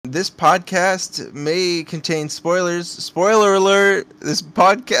this podcast may contain spoilers. Spoiler alert! This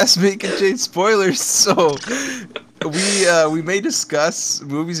podcast may contain spoilers, so we may discuss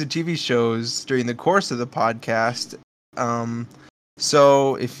movies and TV shows during the course of the podcast.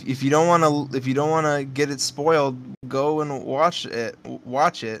 So if you don't want to get it spoiled, go and watch it.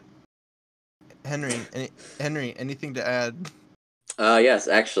 Watch it. Henry, anything to add? Yes,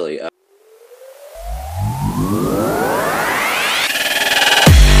 actually.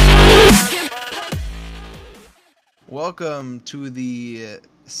 Welcome to the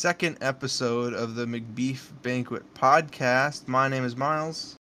second episode of the McBeef Banquet podcast. My name is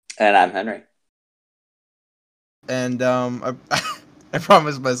Miles. And I'm Henry. And I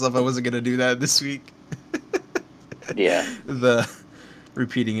promised myself I wasn't going to do that this week. Yeah.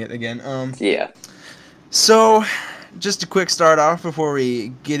 Repeating it again. Yeah. So, just a quick start off before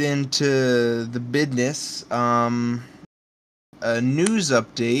we get into the business. A news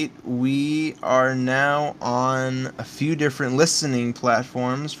update. We are now on a few different listening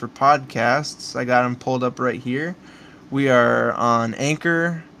platforms for podcasts. I got them pulled up right here. We are on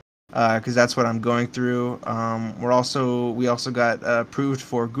Anchor, because that's what I'm going through. We also got approved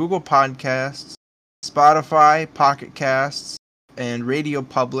for Google Podcasts, Spotify, Pocket Casts, and Radio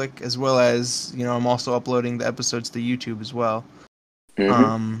Public, as well as, I'm also uploading the episodes to YouTube as well.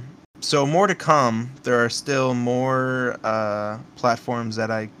 Mm-hmm. So more to come. There are still more platforms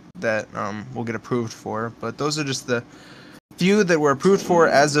that will get approved for, but those are just the few that were approved for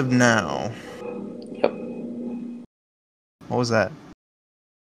as of now. Yep. What was that?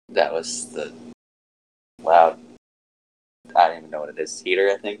 That was the loud. I don't even know what it is. Heater,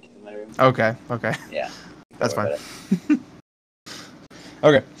 I think, in my room. Okay. Yeah. That's fine.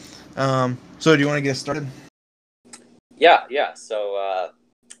 Okay. So do you want to get started? Yeah. So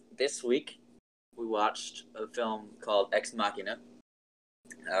this week we watched a film called Ex Machina,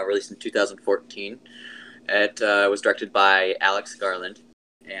 released in 2014. It was directed by Alex Garland,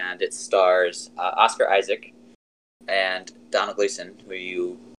 and it stars Oscar Isaac and Donald Gleason, who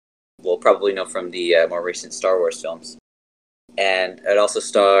you will probably know from the more recent Star Wars films. And it also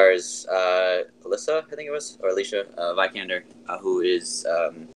stars Alicia Vikander, who is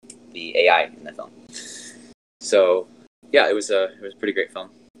the AI in the film. So yeah, it was a pretty great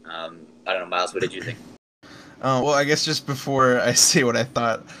film. I don't know, Miles, what did you think? Well, I guess just before I say what I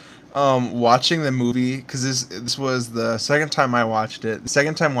thought, watching the movie, because this was the second time I watched it. The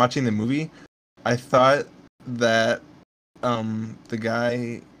second time watching the movie, I thought that the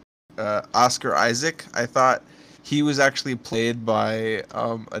guy Oscar Isaac, I thought he was actually played by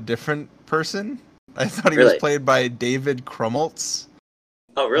a different person. I thought he was played by David Krumholtz.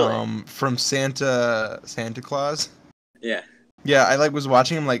 Oh, really? From Santa Claus. Yeah. Yeah, I was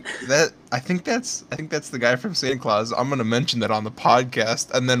watching him like that. I think that's the guy from Santa Claus. I'm gonna mention that on the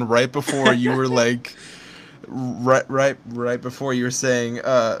podcast, and then right before you were like, right before you were saying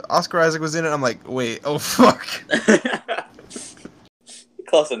Oscar Isaac was in it, I'm like, wait, oh fuck.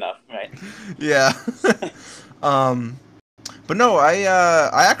 Close enough, right? Yeah. But no,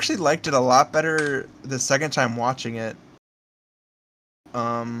 I actually liked it a lot better the second time watching it.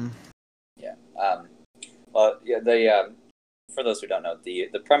 Yeah. Well, yeah. For those who don't know, the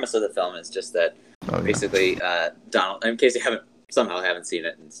premise of the film is just that basically Donald, in case you haven't seen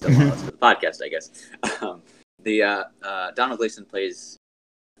it and still want to listen to the podcast, I guess, Donald Gleason plays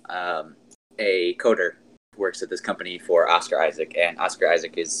a coder who works at this company for Oscar Isaac, and Oscar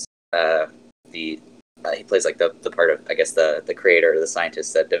Isaac is he plays like the part of, I guess, the creator, the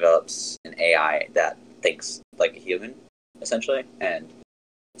scientist that develops an AI that thinks like a human, essentially. And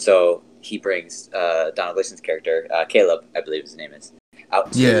so he brings Donald Gleason's character, Caleb, I believe his name is,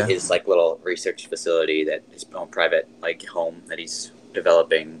 out to his little research facility, that his own private home that he's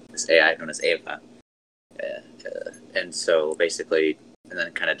developing this AI known as Ava. And so basically, and then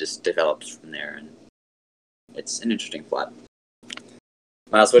it kind of just develops from there, and it's an interesting plot.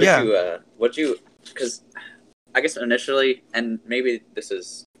 Miles, what did you? Because I guess initially, and maybe this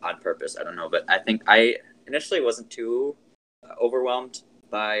is on purpose, I don't know, but I think I initially wasn't too overwhelmed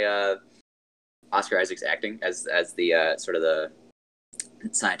by Oscar Isaac's acting as the sort of the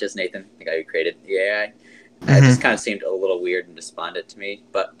scientist Nathan, the guy who created the AI. It just kind of seemed a little weird and despondent to me,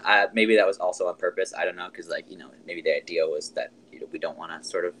 but maybe that was also on purpose. I don't know, because maybe the idea was that we don't want to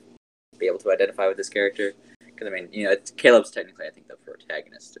sort of be able to identify with this character, because I mean, Caleb's technically, I think, the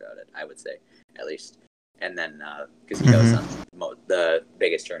protagonist throughout it, I would say, at least, and then because he goes on the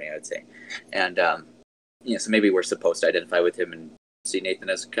biggest journey, I would say, and so maybe we're supposed to identify with him and see Nathan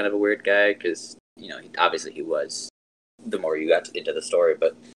as kind of a weird guy, because obviously he was, the more you got into the story,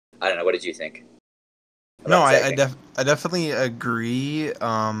 but I don't know, what did you think? about No, his I acting. I definitely agree.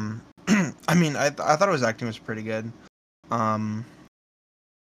 I mean, I thought his acting was pretty good. Um,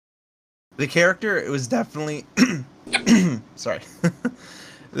 the character, it was definitely sorry.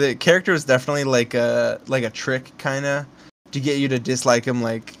 The character was definitely like a trick kind of to get you to dislike him,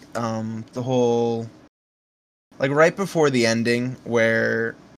 like the whole, like right before the ending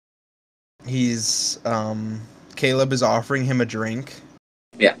where he's Caleb is offering him a drink,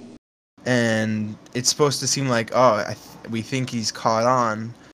 Yeah, and it's supposed to seem like, oh, we think he's caught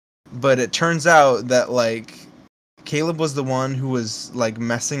on, but it turns out that like Caleb was the one who was like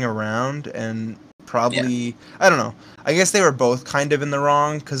messing around, and yeah, probably, I don't know. I guess they were both kind of in the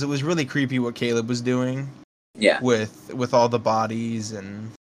wrong because it was really creepy what Caleb was doing yeah. with all the bodies,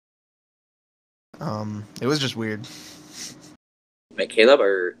 and it was just weird. Wait, Caleb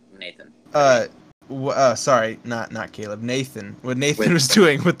or Nathan? What do you Uh, mean? Sorry, not Caleb. Nathan. What Nathan With was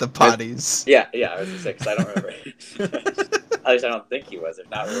doing with the with bodies. yeah, yeah. I was gonna say because I don't remember. At least I don't think he was. If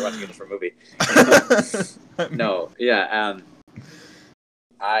not, we were watching a different movie. I mean, No, yeah.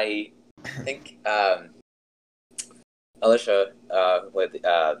 I think Alicia, who played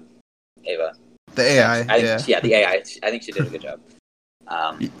Ava. the AI, I think yeah. yeah, the AI. I think she did a good job.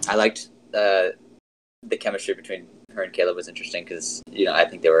 I liked the chemistry between her and Caleb was interesting because I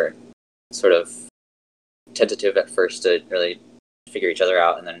think they were sort of tentative at first to really figure each other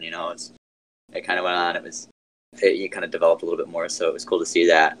out, and then it kind of went on. You kind of developed a little bit more, so it was cool to see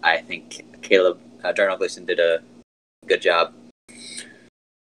that. I think Caleb Darnell Gleason did a good job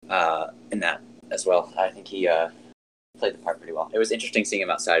in that as well. I think he played the part pretty well. It was interesting seeing him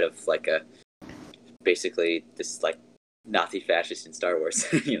outside of like basically this like Nazi fascist in Star Wars.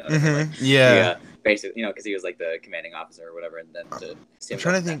 You know what I mean? Like Yeah. basically, because he was like the commanding officer or whatever, and then to see I'm him go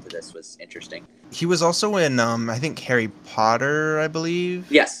trying to from that think. to this was interesting. He was also in I think Harry Potter, I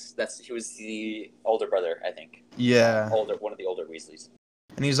believe. Yes, he was the older brother, I think. Yeah. One of the older Weasleys.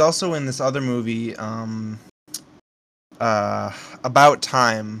 And he's also in this other movie, About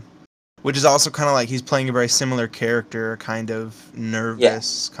Time, which is also kind of like he's playing a very similar character, kind of Yeah,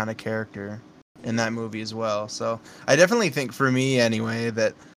 nervous kind of character in that movie as well. So I definitely think for me anyway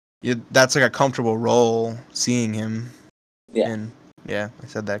that that's like a comfortable role seeing him yeah, in. Yeah, I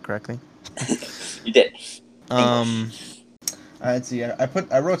said that correctly. you did. Um, English. let's see.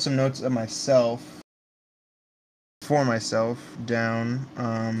 I wrote some notes of myself for myself down.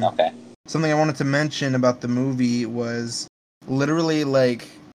 Okay. Something I wanted to mention about the movie was literally like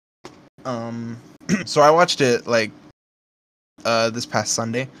um so I watched it like this past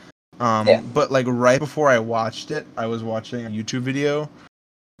Sunday. Yeah. But like right before I watched it, I was watching a YouTube video.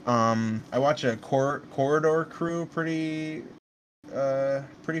 I watch a Corridor Crew pretty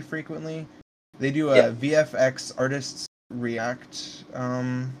frequently. They do Yeah. a VFX artists react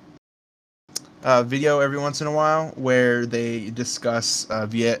video every once in a while where they discuss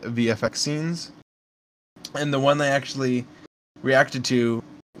VFX scenes. And the one they actually reacted to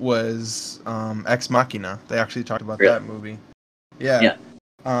was Ex Machina. They actually talked about Really. that movie. Yeah. Yeah.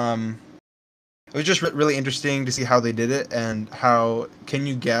 Um, it was just really interesting to see how they did it, and how can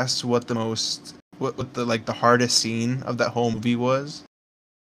you guess what what the like the hardest scene of that whole movie was?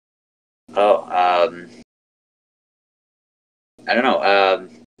 Oh, I don't know.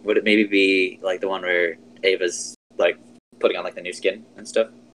 Would it maybe be like the one where Ava's like putting on like the new skin and stuff?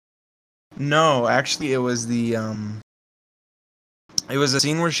 No, actually it was a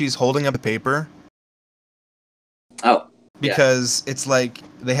scene where she's holding up a paper, Oh, yeah. because it's like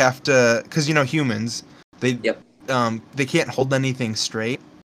they have to, because humans, they Yep. they can't hold anything straight,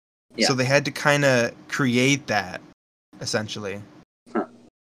 Yeah. so they had to kind of create that, essentially, Huh.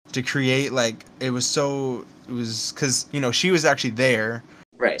 to create like it was because she was actually there,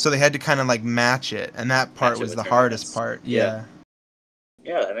 Right. so they had to kind of like match it, and that part Match it was with the her hardest movements. part. Yeah.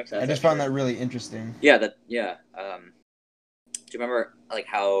 Yeah, Yeah, that makes I sense just found actually. that really interesting. Yeah. That. Yeah. Do you remember like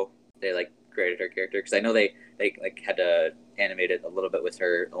how they like created her character? Because I know they like had to animate it a little bit with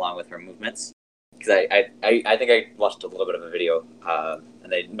her along with her movements. Because I think I watched a little bit of a video,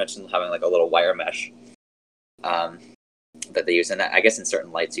 and they mentioned having like a little wire mesh um, that they use, and that, I guess in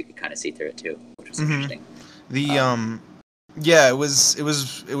certain lights you could kind of see through it too, which was hmm interesting. The Um, yeah, it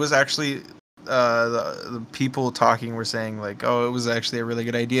was actually the people talking were saying like, oh, it was actually a really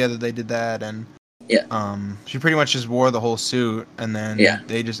good idea that they did that, and yeah, she pretty much just wore the whole suit, and yeah, then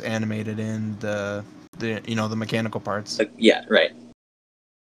they just animated in the mechanical parts. yeah, right,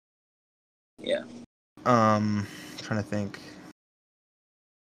 yeah. Trying to think.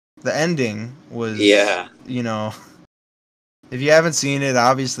 The ending was, Yeah, if you haven't seen it,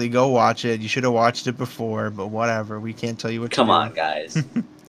 obviously go watch it. You should have watched it before, but whatever. We can't tell you what to come do. on, guys.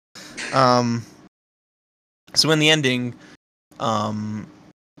 Um, So in the ending,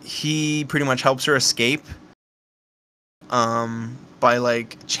 he pretty much helps her escape by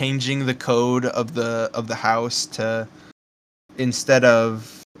like changing the code of the house to, instead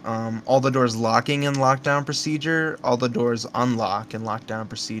of all the doors locking in lockdown procedure, all the doors unlock in lockdown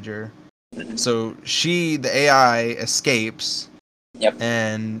procedure. So the AI escapes. Yep.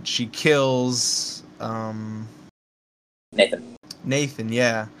 And she kills Nathan,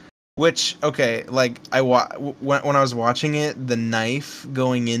 yeah. Which, okay, like when I was watching it, the knife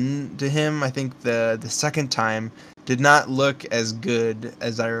going into him, I think the second time did not look as good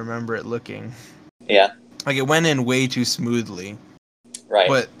as I remember it looking. Yeah. Like it went in way too smoothly. Right.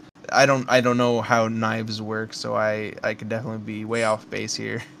 But I don't know how knives work, so I could definitely be way off base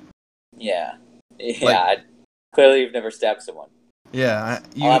here. Yeah. Yeah. Like, clearly, you've never stabbed someone. yeah,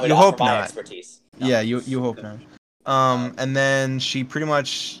 I'll you offer hope my not. expertise. No. Yeah, you hope not. And then she pretty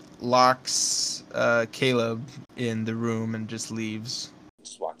much locks Caleb in the room and just leaves.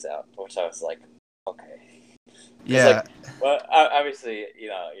 Just walks out, which I was like, okay. Yeah. Like, well, obviously,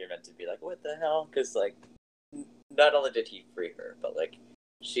 you're meant to be like, what the hell? Because, like, not only did he free her, but, like,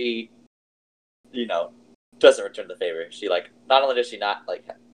 she, doesn't return the favor. She, like, not only does she not, like,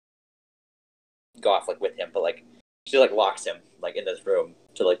 go off, like, with him, but, like, she, like, locks him, like, in this room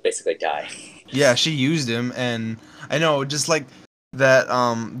to, like, basically die. Yeah, she used him, and I know, just, like, that,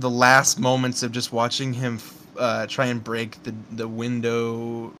 the last moments of just watching him try and break the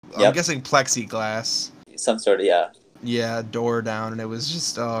window, Yep. I'm guessing plexiglass. Some sort of, yeah. Yeah, door down, and it was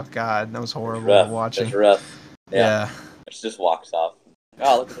just, oh, God, that was horrible watching. It was rough. Yeah. She just walks off.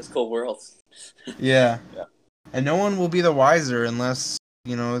 Oh, look at this cool world. Yeah. Yeah. And no one will be the wiser unless,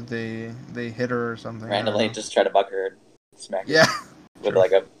 they hit her or something. Randomly just try to bug her and smack her. Yeah. With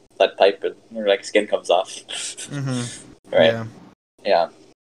like a lead pipe and her like skin comes off. Mm-hmm. Right. Yeah. Yeah.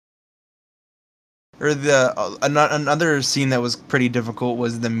 Or another scene that was pretty difficult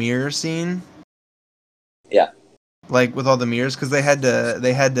was the mirror scene. Yeah. Like with all the mirrors, because they had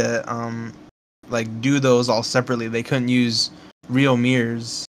to like do those all separately. They couldn't use real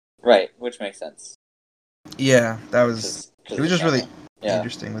mirrors. Right, which makes sense. Yeah, that was. It was just really Yeah.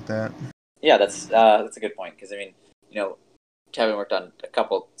 interesting with that. Yeah, that's a good point, because I mean, having worked on a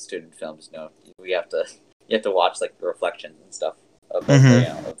couple student films, you have to watch like the reflections and stuff of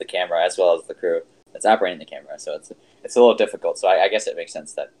of the camera as well as the crew that's operating the camera. So it's a little difficult. So I guess it makes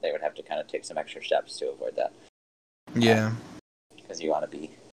sense that they would have to kind of take some extra steps to avoid that. Yeah. Because you want to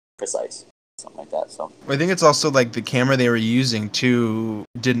be precise, something like that. So I think it's also like the camera they were using too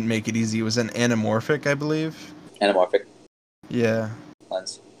didn't make it easy. It was an anamorphic, I believe. Anamorphic. Yeah.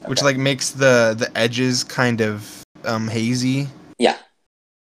 Lens. Okay. Which like makes the edges kind of hazy. Yeah.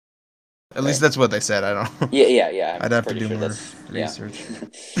 At least that's what they said. I don't know. Yeah. I'd have to do more research.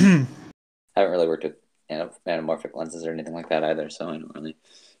 I haven't really worked with anamorphic lenses or anything like that either, so I don't really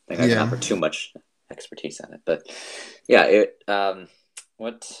think I can offer too much expertise on it. But yeah,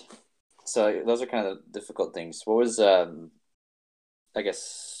 so those are kind of the difficult things. What was I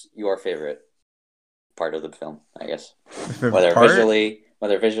guess your favorite part of the film, I guess? Whether visually,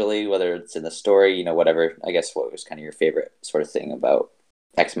 whether it's in the story, whatever, I guess what was kind of your favorite sort of thing about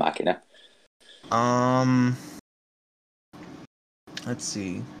Ex Machina? Let's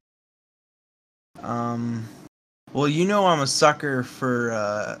see. Well, I'm a sucker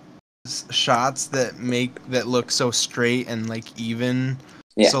for shots that look so straight and like even.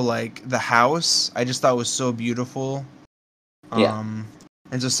 Yeah. So like the house, I just thought was so beautiful. And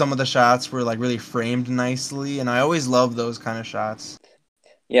so some of the shots were like really framed nicely, and I always love those kind of shots.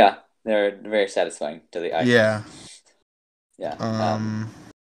 Yeah, they're very satisfying to the eye. Yeah. Yeah.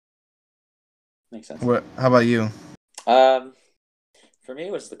 Makes sense. How about you? For me,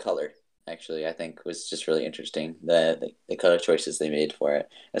 it was the color. Actually, I think was just really interesting the color choices they made for it,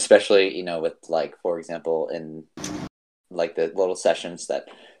 especially with like, for example, in like the little sessions that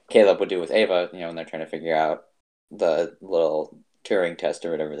Caleb would do with Ava, when they're trying to figure out the little Turing test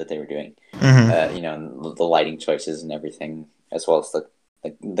or whatever that they were doing. Mm-hmm. The lighting choices and everything, as well as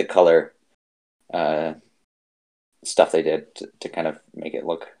the color stuff they did to kind of make it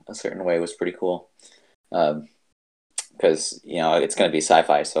look a certain way was pretty cool. Because it's going to be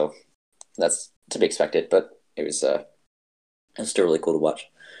sci-fi, so that's to be expected. But it was still really cool to watch.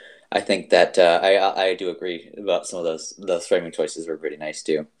 I think that I do agree about some of those framing choices were pretty nice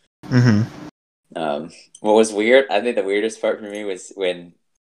too. Mm-hmm. What was weird? I think the weirdest part for me was when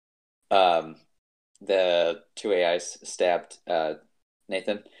the two AIs stabbed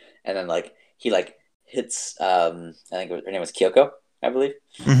Nathan, and then like he like hits I think her name was Kyoko, I believe.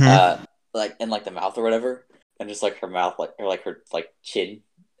 Mm-hmm. Like in like the mouth or whatever, and just like her mouth, like or like her like chin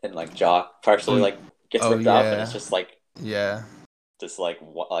and like jaw partially like gets Oh ripped off, and yeah, it's just like yeah. like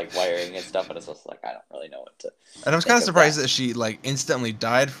wiring and stuff, and it's just like I don't really know what to And I was kind think of of surprised that. that she like instantly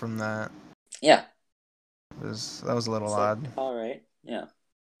died from that. Yeah, That was a little it's like odd. all right, yeah,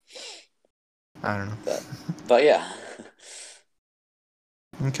 I don't know. but yeah,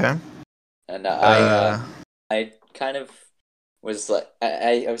 Okay. and Uh. I kind of was like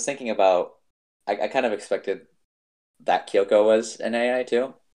I was thinking about I kind of expected that Kyoko was an AI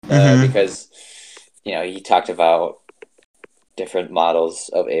too, Mhm. because he talked about different models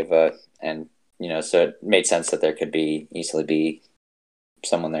of Ava, and so it made sense that there could be easily be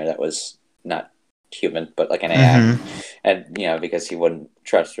someone there that was not human but like an AI, Mhm. and because he wouldn't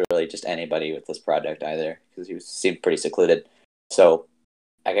trust really just anybody with this project either because seemed pretty secluded. So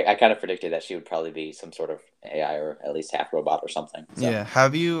I kind of predicted that she would probably be some sort of AI or at least half robot or something. So Yeah. that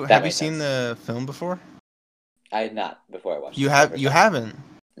Have you made seen sense. the film before? I had not before I watched it for the first You time. haven't.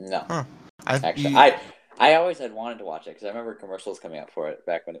 No, Huh. I actually, you I always had wanted to watch it because I remember commercials coming up for it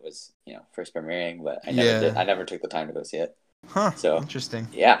back when it was first premiering, but I never did. Yeah. I never took the time to go see it. Huh. So Interesting.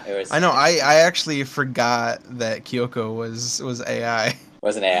 yeah, it I was know. interesting. I actually forgot that Kyoko was AI.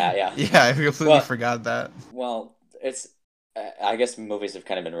 Wasn't AI? Yeah. Yeah, I completely Well, forgot that. well, it's. I guess movies have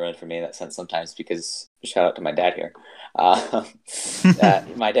kind of been ruined for me in that sense sometimes because shout out to my dad here. Uh,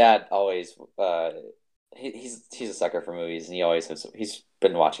 my dad always he's a sucker for movies, and he's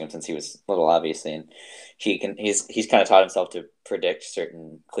been watching them since he was little, obviously, and he's kind of taught himself to predict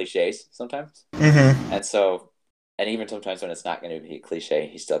certain cliches sometimes, Mhm. and so and even sometimes when it's not going to be a cliche,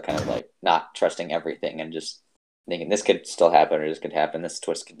 he's still kind of like not trusting everything and just thinking this could still happen or this could happen, this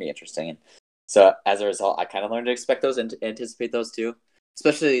twist could be interesting, and so as a result, I kind of learned to expect those and to anticipate those too.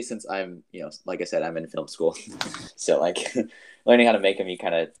 Especially since I'm, like I said, I'm in film school, so like learning how to make them, you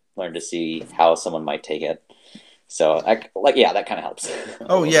kind of learn to see how someone might take it. So yeah, that kind of helps a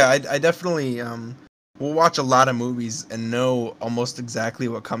Oh little yeah, bit. I definitely will watch a lot of movies and know almost exactly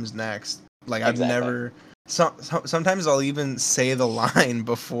what comes next. Like I've Exactly. never sometimes I'll even say the line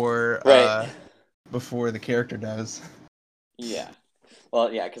Right. before the character does. Yeah.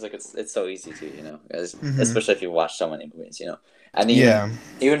 Well, yeah, because like it's so easy to Mhm. especially if you watch so many movies, and Yeah.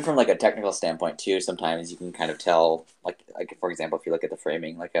 even from like a technical standpoint too. Sometimes you can kind of tell, like for example, if you look at the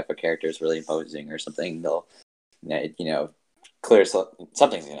framing, like if a character is really imposing or something, they'll clear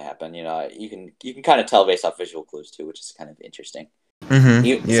something's going to happen. You can kind of tell based off visual clues too, which is kind of interesting. Mhm.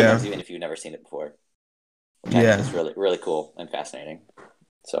 Yeah. Sometimes even if you've never seen it before, which I think Yeah. is really really cool and fascinating.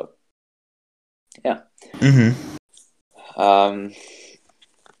 So yeah, Mhm. um,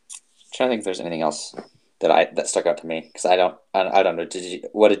 trying to think if there's anything else that stuck out to me because I don't know.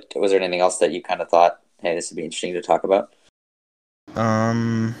 Was there anything else that you kind of thought, hey, this would be interesting to talk about?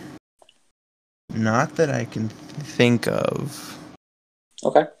 Um, not that I can think of.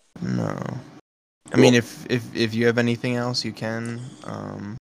 Okay, No. I mean, cool. if you have anything else, you can.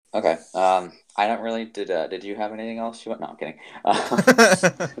 Okay. I don't really. Did you have anything else you want? No, I'm kidding.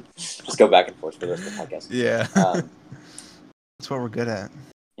 Just go back and forth for the rest of the podcast. Yeah. Um, That's what we're good at.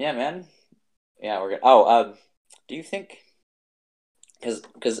 yeah, man. Yeah, we're good. Oh, do you think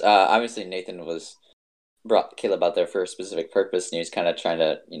because obviously Nathan was brought Caleb out there for a specific purpose, and he was kind of trying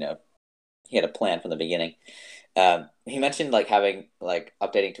to he had a plan from the beginning. He mentioned like having like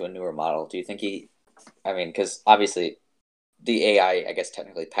updating to a newer model. Do you think he? I mean, because obviously the AI, I guess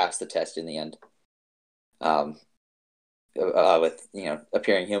technically passed the test in the end. Um, with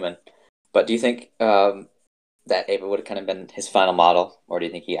appearing human. But do you think that Ava would have kind of been his final model, or do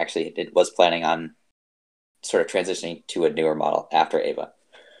you think he actually was planning on sort of transitioning to a newer model after Ava?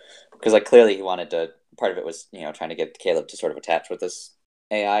 Because like clearly he wanted to. Part of it was trying to get Caleb to sort of attach with this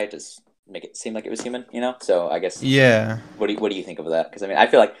AI to make it seem like it was human. So I guess Yeah. what do you think of that? Because I mean I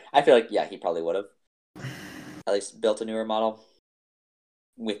feel like yeah he probably would have at least built a newer model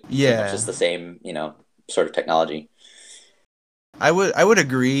with pretty much Yeah. just the same sort of technology. I would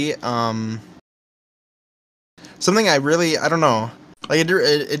agree. Something I don't know. Like it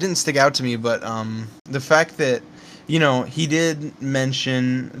didn't stick out to me, but the fact that he did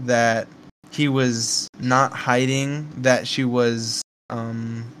mention that he was not hiding that she was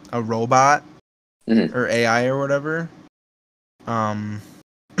a robot Mm-hmm. or AI or whatever. Um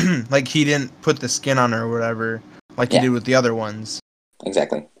like he didn't put the skin on her or whatever like he Yeah, did with the other ones.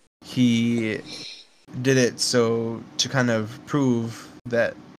 exactly. He did it so to kind of prove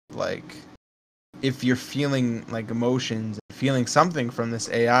that like if you're feeling like emotions, feeling something from this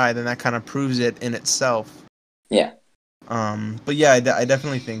AI, then that kind of proves it in itself. Yeah. But yeah, I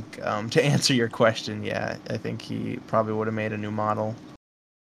definitely think to answer your question, yeah, I think he probably would have made a new model.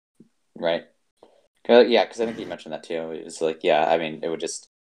 Right. Yeah, because I think you mentioned that too. It was like, yeah, I mean, it would just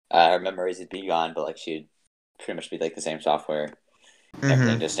Her memories would be gone, but like she'd pretty much be like the same software.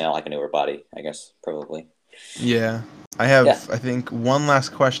 Everything just in like a newer body, I guess, probably. Yeah. I have, Yeah. I think, one last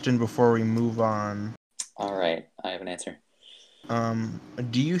question before we move on. All right, I have an answer.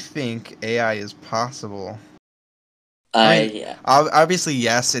 Do you think AI is possible? Yeah. Obviously,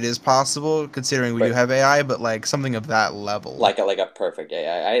 yes, it is possible considering we do Right. have AI, but like something of that level. Like a perfect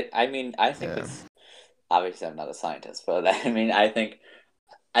AI. I mean, I think Yeah. it's obviously I'm not a scientist, but I mean, I think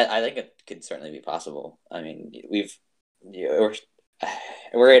it could certainly be possible. I mean,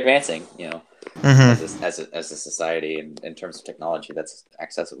 we're advancing, Mm-hmm. as a society in terms of technology that's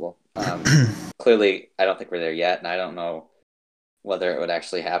accessible. Clearly, I don't think we're there yet, and I don't know whether it would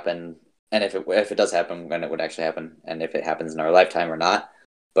actually happen, and if it does happen, when it would actually happen, and if it happens in our lifetime or not.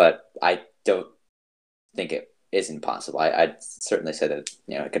 But I don't think it isn't possible. I'd certainly say that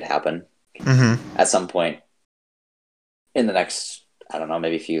it could happen at some point in the next, I don't know,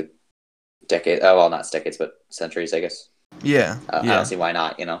 maybe a few decades. Oh well, not decades, but centuries, I guess. Yeah. I don't see why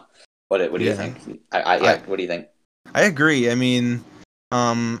not. What do you Yeah. think? Yeah. What do you think? I agree. I mean,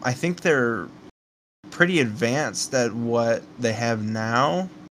 I think they're pretty advanced at what they have now.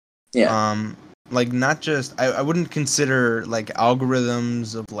 Yeah. Like not just I wouldn't consider like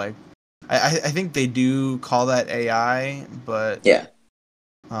algorithms of like I think they do call that AI, but Yeah.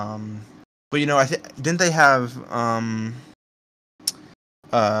 but didn't they have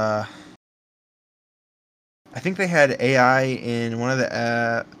uh I think they had AI in one of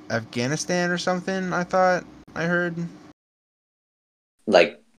the Afghanistan or something. I thought I heard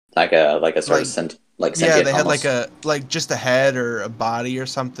Like a sort of like yeah, sentient they had like almost. just a head or a body or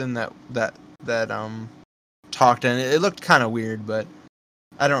something that talked, and it looked kind of weird, but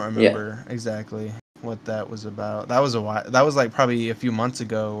I don't Yeah. remember exactly what that was about. That was a while. That was like probably a few months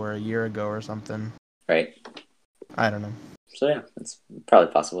ago or a year ago or something. Right. I don't know. So yeah, it's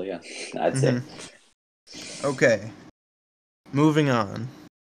probably possible. Yeah, I'd say. Okay, moving on.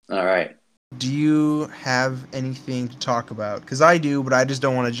 All right. Do you have anything to talk about? Because I do, but I just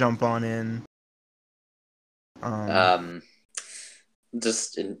don't want to jump on in. Um,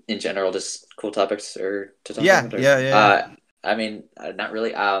 just in general, just cool topics or to talk Yeah, about. Or, yeah, yeah, I mean, not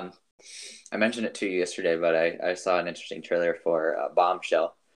really. I mentioned it to you yesterday, but I saw an interesting trailer for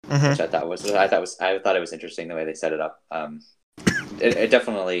Bombshell, yeah. which I thought it was interesting the way they set it up. It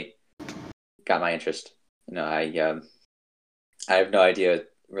definitely got my interest. I have no idea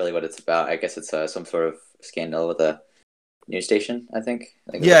really what it's about. I guess it's some sort of scandal with a news station. I think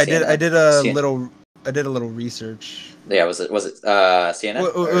it was Yeah, like I did. I CNN. did a little. I did a little research. Yeah, was it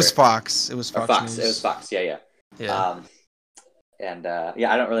CNN It was Fox. It was or Fox Fox? It was News. Fox. Yeah, yeah. Yeah. And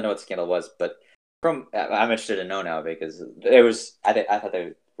yeah, I don't really know what the scandal was, but I'm interested to know now because it was. I thought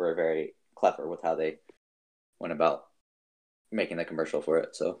they were very clever with how they went about making the commercial for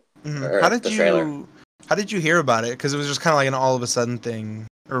it. So How or did the trailer. you hear about it? Because it was just kind of like an all of a sudden thing,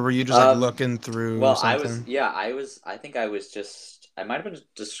 or were you just like looking through Well, something? I think I was just. I might have been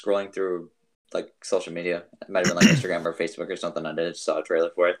just scrolling through like social media. It might have been like Instagram or Facebook or something. I just saw a trailer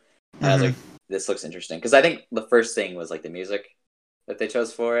for it, and I was like, "This looks interesting." Because I think the first thing was like the music that they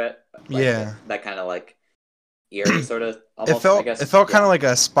chose for it, like Yeah. that kind of like eerie sort of It almost. I felt it guess, felt kind yeah. of like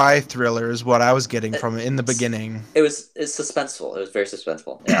a spy thriller is what I was getting from it in the It's, beginning. it's suspenseful. It was very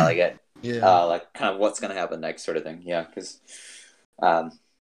suspenseful. Yeah, like it, Yeah. like kind of what's gonna happen next sort of thing. Yeah, because, um,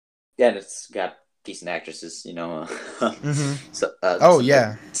 yeah, and it's got decent actresses. So Oh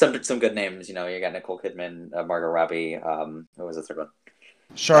yeah. some good names. You got Nicole Kidman, Margot Robbie. What was the third one?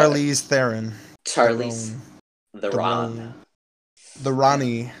 Charlize Theron. Charlize Theron. The Yeah,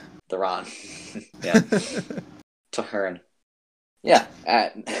 Ronnie. Theron. Yeah, Theron. Yeah,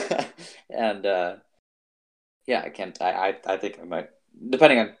 and yeah, I can't. I think I might,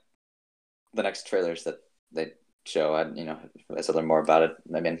 depending on the next trailers that they show. If I learn more about it,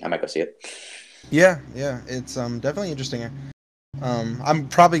 I mean, I might go see it. Yeah, yeah. It's definitely interesting. I'm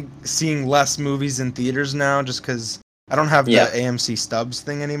probably seeing less movies in theaters now just because I don't have the Yeah. AMC Stubs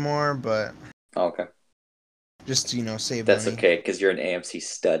thing anymore. But Oh, okay. just to save That's money. okay because you're an AMC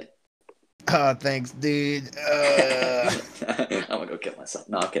stud. Thanks, dude. I'm gonna go kill myself.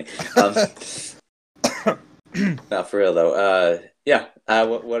 No, I'm kidding. No, for real though. Yeah.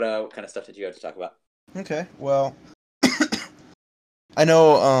 What kind of stuff did you have to talk about? Okay, well, I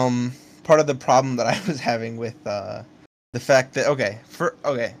know part of the problem that I was having with the fact that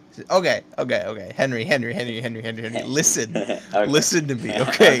Henry, listen, Okay. listen to me,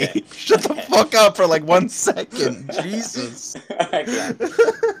 okay? Okay. Shut the Okay. fuck up for like 1 second, Jesus. I can't.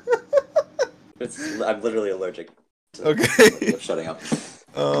 I'm literally allergic to Okay. shutting up.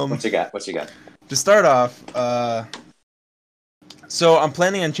 Um, What you got? What you got? to start off, So I'm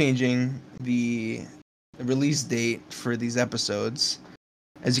planning on changing the release date for these episodes.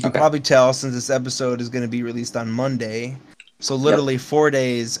 As you can Okay. probably tell, since this episode is going to be released on Monday, so Yep. literally 4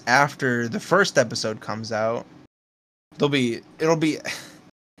 days after the first episode comes out, it's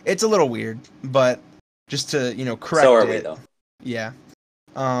a little weird, but just to, So correct are we it. though. Yeah.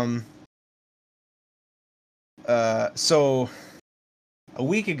 Um so a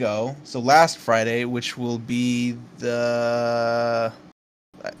week ago, so last Friday, which will be the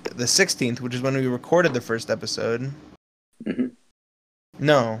 16th, which is when we recorded the first episode. Hmm.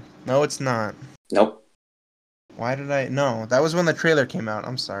 No, it's not. Nope. Why did I? No, that was when the trailer came out.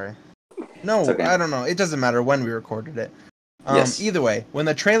 I'm sorry. It's No, okay. I don't know. It doesn't matter when we recorded it. Yes. Either way, when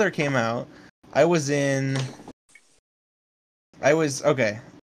the trailer came out, I was okay.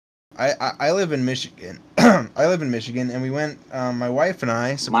 I live in Michigan. I live in Michigan, and we went. My wife and I.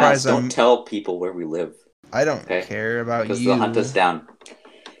 Miles, Surprise! don't tell people where we live, I don't okay? care about Because they'll hunt you. us down.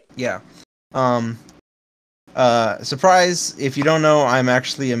 Yeah. Um. Surprise! If you don't know, I'm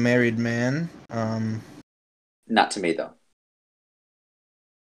actually a married man. Not to me though.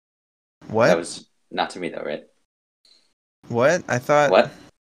 That What? was not to me though, right? What? I thought What?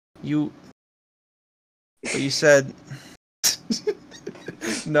 you. But you said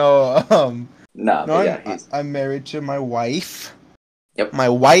no. No, No. but yeah, he's. I'm married to my wife. Yep. My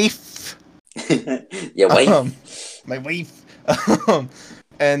wife. Yeah, wait. My wife.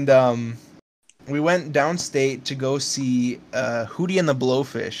 And we went downstate to go see Hootie and the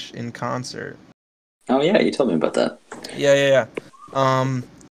Blowfish in concert. Oh yeah, you told me about that. Yeah.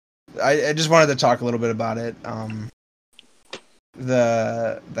 I just wanted to talk a little bit about it.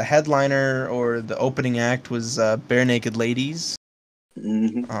 The headliner or the opening act was Bare Naked Ladies.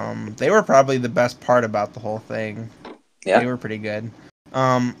 Mm-hmm. They were probably the best part about the whole thing. Yeah. They were pretty good.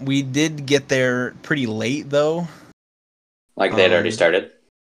 We did get there pretty late though. Like they'd already started.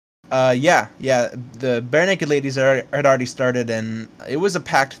 Yeah. The Bare Naked Ladies had already started, and it was a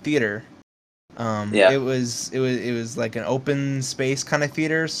packed theater. Yeah. It was like an open space kind of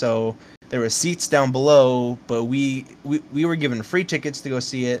theater, so there were seats down below, but we were given free tickets to go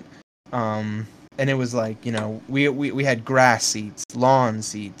see it. And it was like, we had grass seats, lawn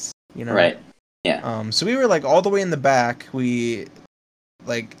seats, Right. Yeah. So we were like all the way in the back. We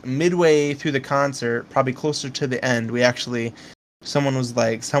like midway through the concert, probably closer to the end, someone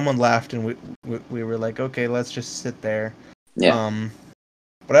left, and we were like, okay, let's just sit there. Yeah.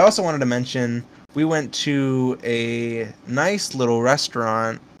 But I also wanted to mention we went to a nice little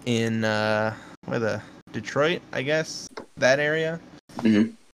restaurant in Detroit, I guess, that area.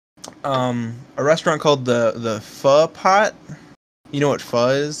 Mm-hmm. A restaurant called the Pho Pot. You know what pho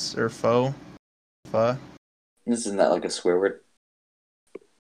is, or pho? Pho? Isn't that like a swear word?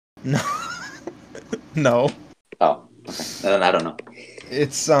 No. No. Oh, okay. Then I don't know.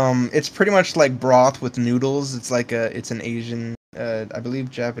 It's pretty much like broth with noodles. It's an Asian, I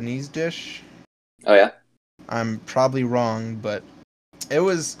believe Japanese dish. Oh yeah. I'm probably wrong, but it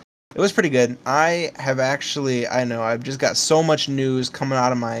was pretty good. I know I've just got so much news coming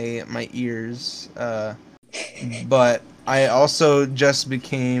out of my ears. But I also just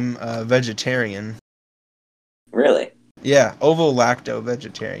became a vegetarian. Really? Yeah, ovo-lacto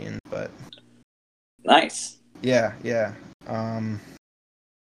vegetarian, but Nice. yeah.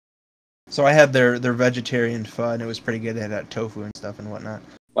 So I had their vegetarian pho, and it was pretty good. They had tofu and stuff and whatnot.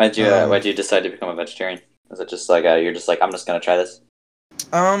 Why'd you decide to become a vegetarian? Was it just like you're just like I'm just gonna try this?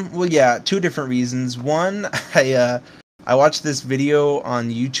 Well, yeah, two different reasons. One, I watched this video on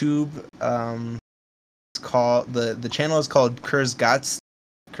YouTube. It's called the channel is called Kurzgatz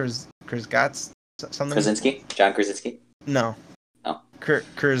something. Krasinski? John Krasinski? No. Oh.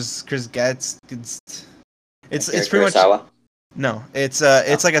 Kurzgatz. It's Akira pretty Kurosawa? much. No, it's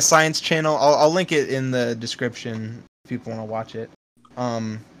like a science channel. I'll link it in the description if people want to watch it.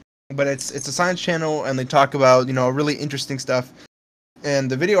 But it's a science channel, and they talk about really interesting stuff.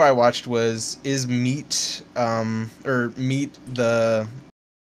 And the video I watched was meat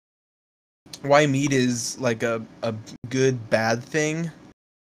why meat is like a good bad thing.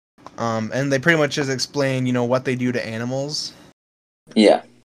 And they pretty much just explain what they do to animals. Yeah.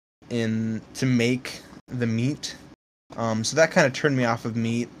 To make the meat. So that kind of turned me off of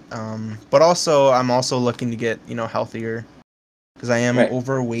meat. But also I'm also looking to get healthier because I am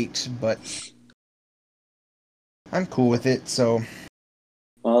overweight, but I'm cool with it. So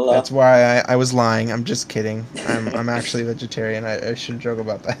Well, that's why I was lying. I'm just kidding. I'm actually vegetarian. I shouldn't joke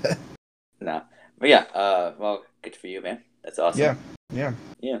about that. No, but yeah. Well, good for you, man. That's awesome. Yeah.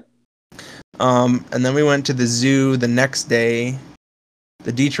 Yeah. And then we went to the zoo the next day,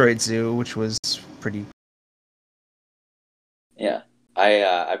 the Detroit Zoo, which was pretty. Yeah.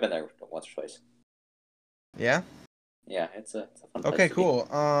 I've been there once or twice. Yeah. Yeah, it's a fun place Okay. to Cool.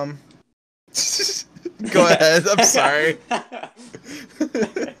 Go ahead. I'm sorry.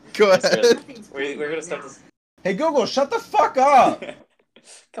 Go ahead. We're gonna start this. Hey Google, shut the fuck up.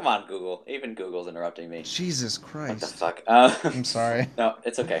 Come on, Google. Even Google's interrupting me. Jesus What the Christ. fuck? I'm sorry. No,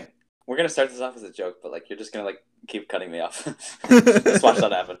 it's okay. We're gonna start this off as a joke, but like you're just gonna like keep cutting me off. Just watch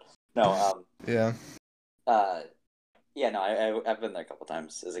that happen. No, Yeah. yeah, no, I've been there a couple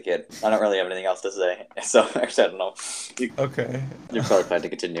times as a kid. I don't really have anything else to say, so actually I don't know. Okay. You're probably fine to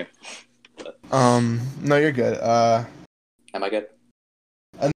continue. No, you're good. Am I good?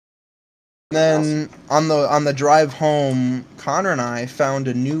 And then on the drive home, Connor and I found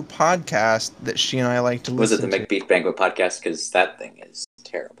a new podcast that she and I like to Was it listen the to. McBeef Banquet podcast? Because that thing is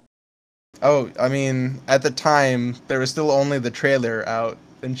terrible. Oh, I mean, at the time there was still only the trailer out,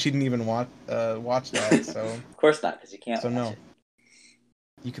 and she didn't even watch that. So Of course not, because you can't watch no, it.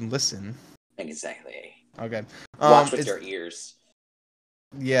 you can listen. Exactly. Okay. Watch with your ears.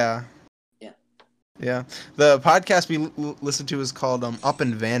 Yeah. Yeah. Yeah. The podcast we listened to is called Up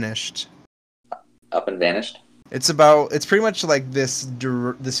and Vanished. Up and Vanished? It's pretty much like this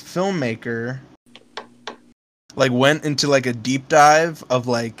filmmaker like went into like a deep dive of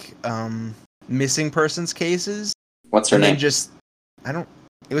like missing persons cases. What's her name?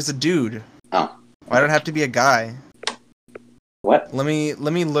 It was a dude. Oh. Why don't it have to be a guy? What? Let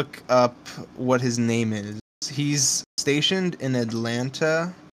me look up what his name is. He's stationed in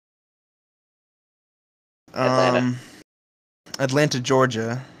Atlanta. Atlanta,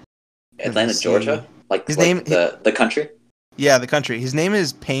 Georgia. Atlanta, Georgia? Like his name, the country? Yeah, the country. His name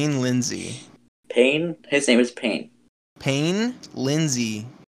is Payne Lindsay. Payne? His name is Payne. Payne Lindsay.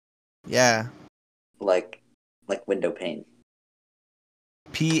 Yeah. Like window pane.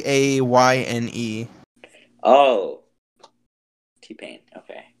 Payne. Oh. T-Pain.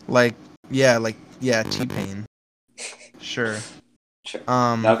 Okay. T-Pain. Sure. Sure.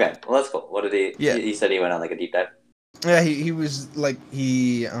 Okay. Well, that's cool. What did he? Yeah. He said he went on like a deep dive. Yeah, he was like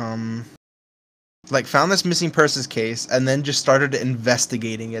found this missing persons case and then just started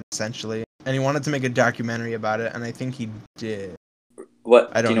investigating it essentially. And he wanted to make a documentary about it, and I think he did.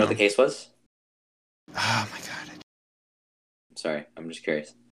 What? I don't Do you know know what the case was? Oh my god. I'm sorry. I'm just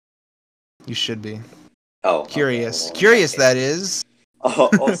curious. You should be. Oh. Curious. Okay. Curious, that is.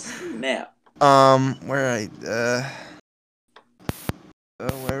 Oh snap. Where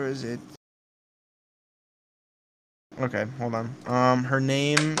is it? Okay, hold on. Her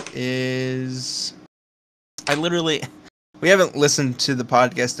name is... We haven't listened to the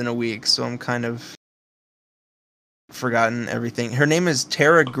podcast in a week, so I'm kind of forgotten everything. Her name is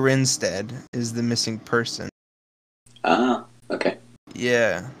Tara Grinstead, is the missing person. Ah, okay.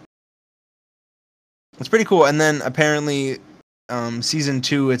 Yeah. It's pretty cool. And then apparently, season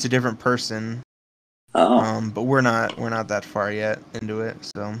 2, it's a different person. Oh. But we're not that far yet into it,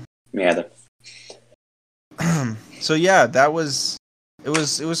 so. Me either. So yeah, it was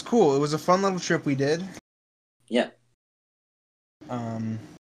cool. It was a fun little trip we did. Yeah. And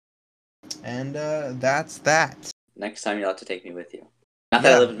that's that. Next time you'll have to take me with you. Not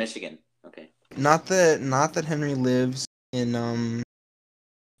that I live in Michigan. Okay. Not that Henry lives in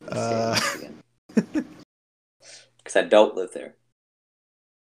Michigan. Because I don't live there.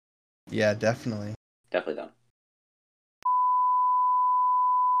 Yeah, definitely. Definitely don't.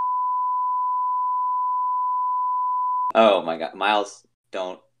 Oh my god, Miles,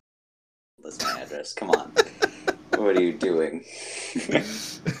 don't list my address. Come on. What are you doing? I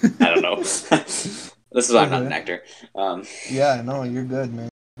don't know. This is why I'm not an actor. Yeah, no, you're good, man.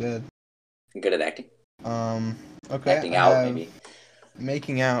 Good. I'm good at acting. Okay. Acting out, maybe.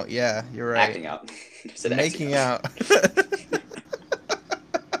 Making out, yeah, you're right. Acting out. Making out.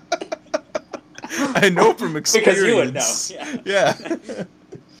 I know from experience. Because you would know. Yeah.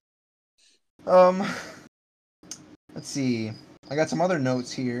 Let's see. I got some other notes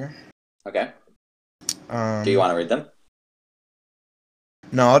here. Okay. Do you want to read them?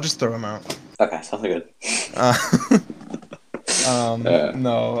 No, I'll just throw them out. Okay, sounds good.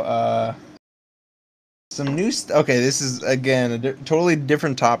 No. Some new okay, this is again a totally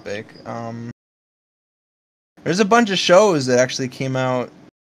different topic. There's a bunch of shows that actually came out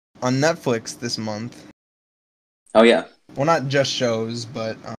on Netflix this month. Oh yeah. Well, not just shows,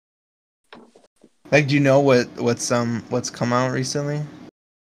 but like, do you know what's come out recently?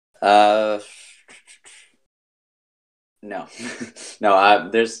 No, no.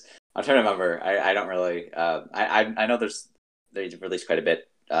 There's. I'm trying to remember. I don't really. I know they released quite a bit.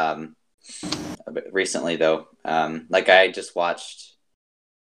 Recently though. Like I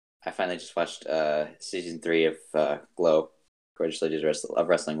finally just watched season 3 of Glow Gorgeous Ladies of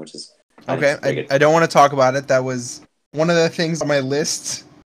Wrestling, which is Okay, I don't want to talk about it. That was one of the things on my list.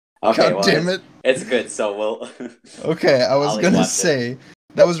 Okay, God well, damn it. it's good. So we'll. Okay, I was I'll gonna watch say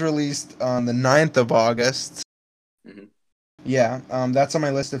that was released on the 9th of August. Mhm. Yeah, that's on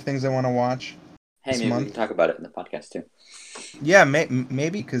my list of things I want to watch Hey, this maybe we month. can talk about it in the podcast too. Yeah,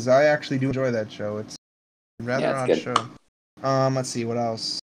 maybe because I actually do enjoy that show. It's a rather Yeah, it's odd good. show. Let's see what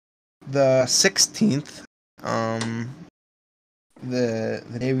else. The 16th,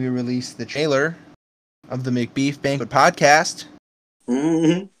 the day we released the trailer of the McBeef Banquet podcast.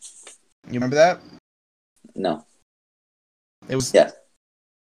 Mm-hmm. You remember that? No. It was Yeah.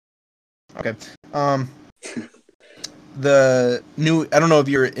 okay. The new, I don't know if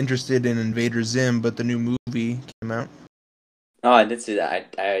you're interested in Invader Zim, but the new movie came out. Oh, I did see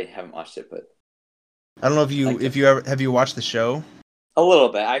that. I haven't watched it, but I don't know liked if it. you ever have you watched the show? A little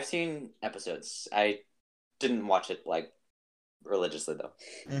bit. I've seen episodes. I didn't watch it like religiously though.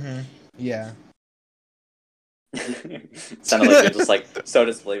 Mm-hmm. Yeah. Sounded like you're just like so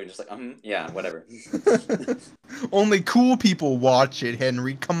disbelieving, just like yeah, whatever. Only cool people watch it,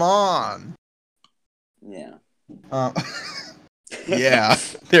 Henry. Come on. Yeah. Uh, yeah.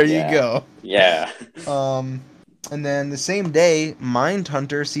 There you Yeah. go. Yeah. And then the same day,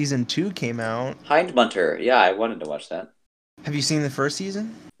 Mindhunter season 2 came out. Hindbunter. Yeah, I wanted to watch that. Have you seen the first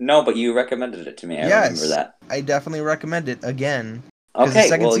season? No, but you recommended it to me. I remember Yes, that. I definitely recommend it again. Because the Okay,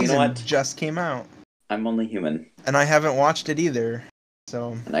 second well, you season know what? just came out. I'm only human. And I haven't watched it either.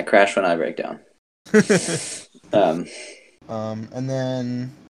 So. And I crash when I break down. And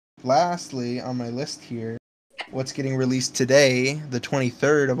then lastly on my list here, what's getting released today, the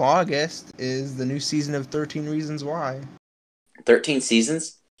 23rd of August, is the new season of 13 Reasons Why. 13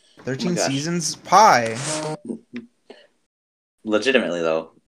 seasons? 13 seasons pie. Legitimately,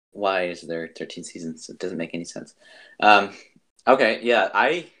 though, why is there 13 seasons? It doesn't make any sense. Okay, yeah,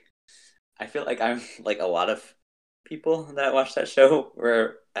 I feel like I'm like a lot of people that watch that show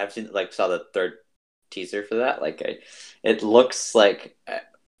where I've seen like saw the third teaser for that. Like, it looks like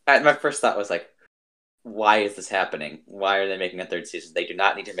my first thought was like, why is this happening? Why are they making a third season? They do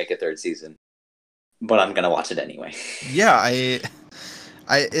not need to make a third season, but I'm gonna watch it anyway. Yeah,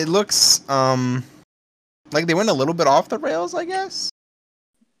 it looks like they went a little bit off the rails, I guess.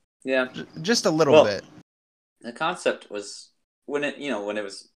 Yeah, just a little bit. The concept was when it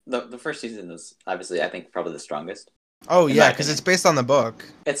was the first season was obviously I think probably the strongest. Oh yeah, because it's based on the book.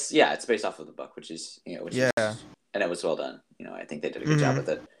 It's based off of the book, which is and it was well done. I think they did a good job with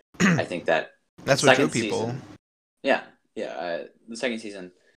it. I think that that's what drew people. Season, the second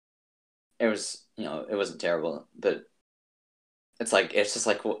season, it was it wasn't terrible, but it's just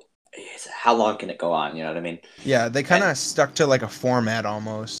like how long can it go on? You know what I mean? Yeah, they kind of stuck to like a format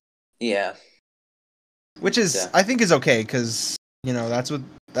almost. Yeah. Which is I think is okay because that's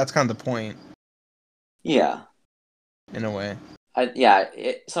kind of the point. Yeah. In a way.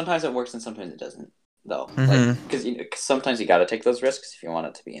 Sometimes it works and sometimes it doesn't, though. Because sometimes you got to take those risks if you want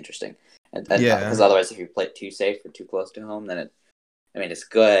it to be interesting, and because otherwise, if you play it too safe or too close to home, then it's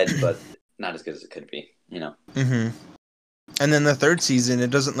good, but not as good as it could be. And then the third season,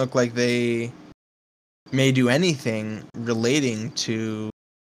 it doesn't look like they may do anything relating to,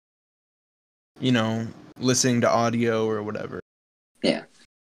 listening to audio or whatever. Yeah.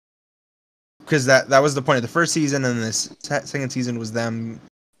 Because that was the point of the first season, and this second season was them.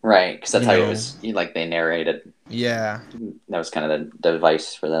 Right, because that's how it was. Like they narrated. Yeah. That was kind of the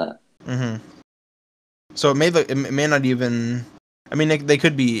device for that. So it may not even. I mean, they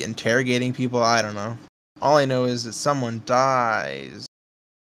could be interrogating people. I don't know. All I know is that someone dies.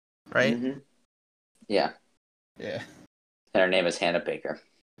 Right. Yeah. Yeah. And her name is Hannah Baker.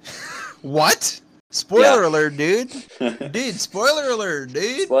 What? Spoiler alert, dude. Dude, spoiler alert,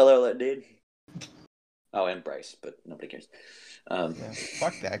 dude. Spoiler alert, dude. Oh, and Bryce, but nobody cares.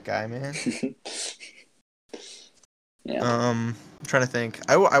 Fuck that guy, man. Yeah. I'm trying to think.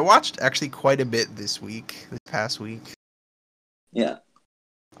 I watched actually quite a bit this past week. Yeah.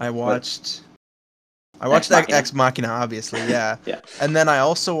 I watched Ex Machina, obviously, yeah. Yeah. And then I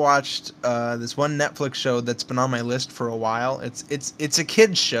also watched this one Netflix show that's been on my list for a while. It's a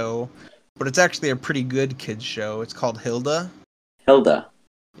kids show, but it's actually a pretty good kids show. It's called Hilda. Hilda.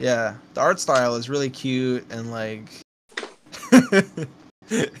 Yeah, the art style is really cute and like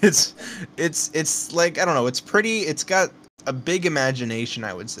it's like I don't know, it's pretty. It's got a big imagination,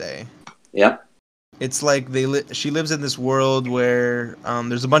 I would say. Yeah. It's like she lives in this world where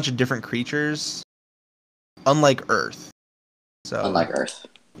there's a bunch of different creatures, unlike Earth. So unlike Earth.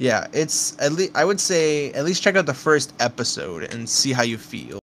 Yeah, it's I would say at least check out the first episode and see how you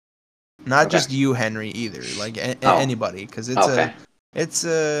feel. Not Okay. just you, Henry, either. Like Oh. anybody, because Okay. it's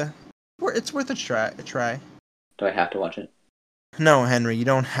worth a try. Do I have to watch it? No, Henry, you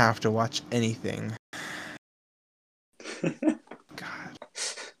don't have to watch anything. God,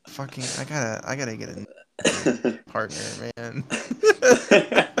 fucking, I gotta get a partner, man.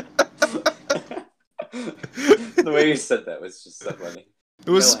 The way you said that was just so funny. It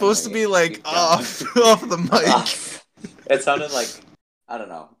was No, supposed to Henry, be like you don't. off the mic. It sounded like, I don't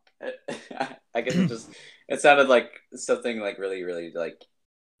know. I guess it sounded like something like really, really like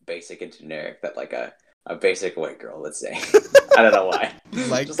basic and generic that like a basic white girl would say. I don't know why.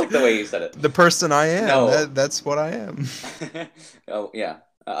 Like Just like the way you said it. the person I am. No. That's what I am. Oh yeah.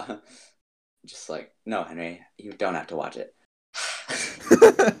 Just like, no, Henry, you don't have to watch it.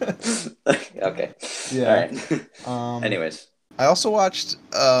 Okay. Yeah. All right. Anyways, I also watched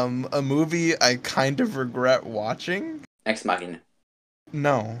a movie I kind of regret watching. Ex Machina.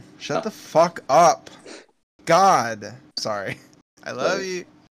 No, shut Oh. the fuck up. God, sorry. I love you.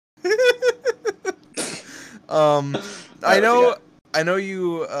 I know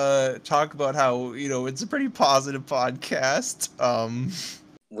you talk about how, it's a pretty positive podcast.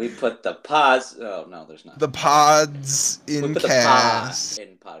 We put the pods. Oh no, there's not. The pods in we put cast. the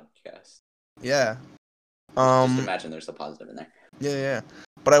pod in podcast. Yeah. Just imagine there's a positive in there. Yeah.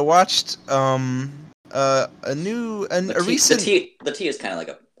 But I watched a recent. The T is kind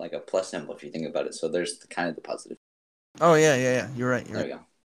of like a plus symbol if you think about it. So there's kind of the positive. Oh yeah. You're right. There you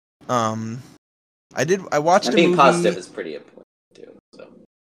go. I watched and a being movie. positive is pretty important too. So.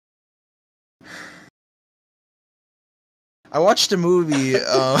 I watched a movie.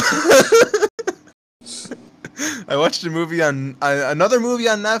 I watched a movie on another movie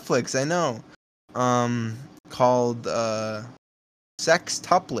on Netflix. I know, called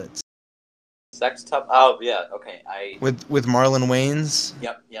Sextuplets. Oh yeah, okay. With Marlon Wayans.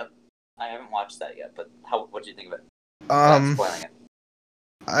 Yep. I haven't watched that yet, but what do you think of it? Without spoiling it.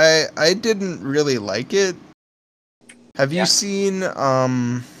 I didn't really like it. Have you seen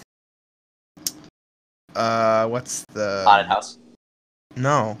what's the Haunted House?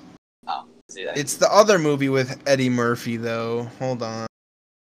 No. Oh, it's the other movie with Eddie Murphy though. Hold on.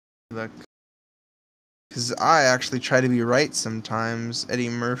 Look. Because I actually try to be right sometimes. Eddie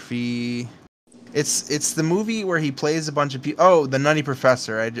Murphy. It's the movie where he plays a bunch of people. Oh, The Nutty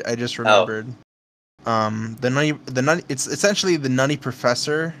Professor. I just remembered. It's essentially The Nutty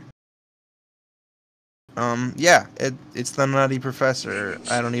Professor. Yeah, it's The Nutty Professor.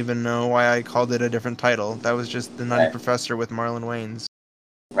 I don't even know why I called it a different title. That was just The Nutty Professor with Marlon Wayans.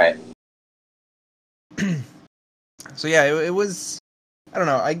 Right. So yeah, it was. I don't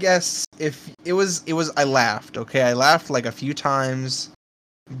know. I guess if it was, I laughed. Okay, I laughed like a few times,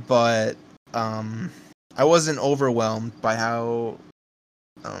 but I wasn't overwhelmed by how.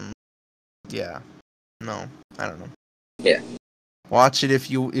 Yeah. No, I don't know. Yeah. Watch it if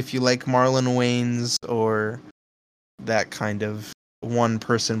you like Marlon Wayans or that kind of one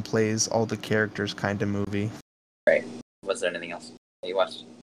person plays all the characters kind of movie. Right. Was there anything else that you watched?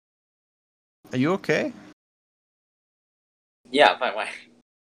 Are you okay? Yeah, fine. Why?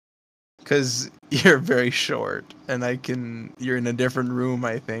 Because you're very short, and you're in a different room,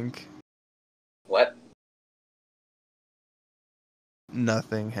 I think. What?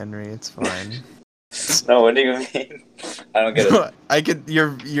 Nothing, Henry. It's fine. No, what do you mean? I don't get it.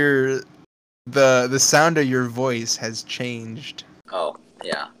 The sound of your voice has changed. Oh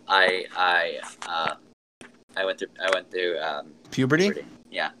yeah, I went through Puberty?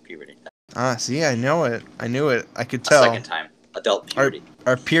 Yeah, puberty. See, I knew it. I could tell. A second time, adult puberty.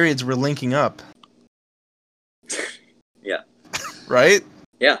 Our periods were linking up. Yeah. Right?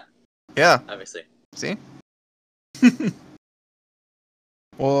 Yeah. Yeah. Obviously. See?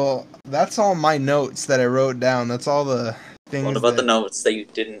 Well, that's all my notes that I wrote down. That's all the things. What about the notes that you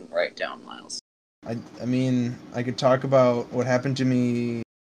didn't write down, Miles? I mean, I could talk about what happened to me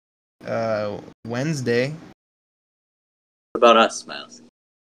Wednesday. What about us, Miles?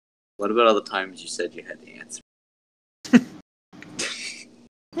 What about all the times you said you had the answer?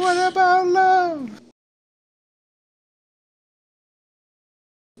 What about love?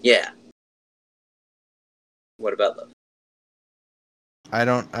 Yeah. What about love? I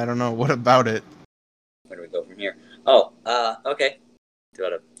don't know. What about it? Where do we go from here? Oh, okay.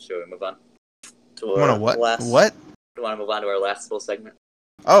 Should we move on to our last? What? Do you want to move on to our last little segment?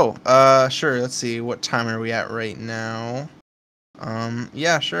 Oh, sure. Let's see. What time are we at right now?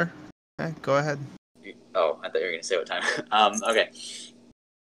 Yeah, sure. Okay, go ahead. Oh, I thought you were going to say what time. Okay.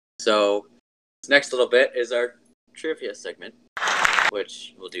 So, this next little bit is our trivia segment,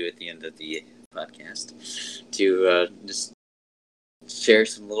 which we'll do at the end of the podcast to just share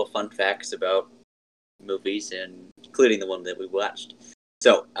some little fun facts about movies, and including the one that we watched.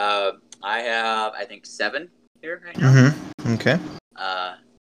 So, I have, I think, 7 here right now. Mm-hmm. Okay.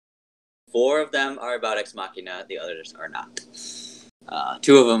 4 of them are about Ex Machina. The others are not.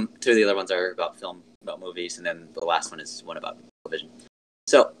 2 of the other ones are about movies, and then the last one is one about television.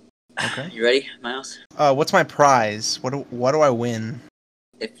 So, okay. You ready, Miles? What's my prize? What do I win?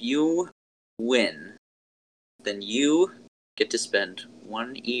 If you win, then you get to spend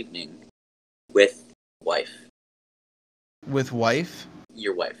one evening with wife. With wife?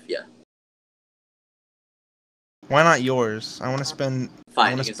 Your wife, yeah. Why not yours? I want to spend.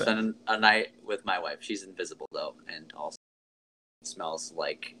 Fine, you can spend a night with my wife. She's invisible though, and also smells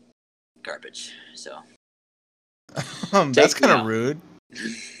like garbage. So. That's kind of rude.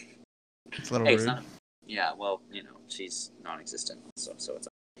 It's a little rude. Yeah, well, she's non-existent, so it's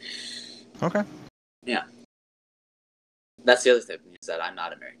okay. Yeah. That's the other thing, is that I'm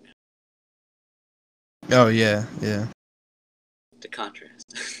not a married man. Oh yeah. To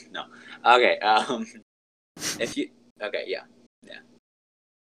contrast, no. Okay. If you yeah.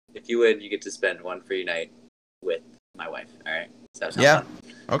 If you win, you get to spend one free night with my wife. All right. Does that sound fun?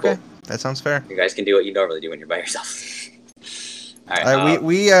 Okay. Cool. That sounds fair. You guys can do what you normally do when you're by yourself. All right.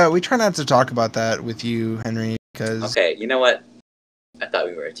 We try not to talk about that with you, Henry, because. Okay. You know what? I thought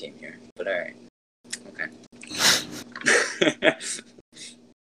we were a team here, but all right. Okay.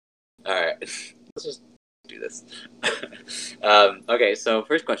 All right. Let's just do this. Okay. So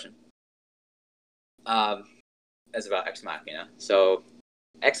first question. Is about Ex Machina. So,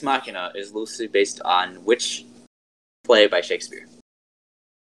 Ex Machina is loosely based on which play by Shakespeare?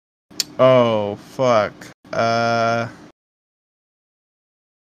 Oh fuck. I'm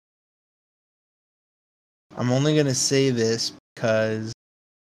only gonna say this because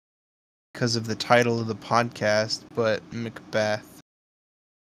of the title of the podcast, but Macbeth.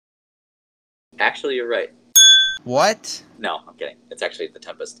 Actually, you're right. What? No, I'm kidding. It's actually The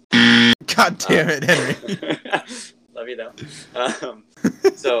Tempest. God damn it, Henry. Love you though.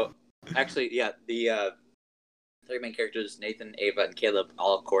 So, actually, yeah, the 3 main characters, Nathan, Ava, and Caleb,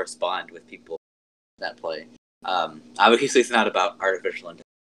 all correspond with people that play. Obviously, it's not about artificial intelligence.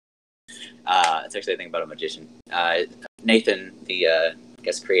 It's actually a thing about a magician. Nathan, the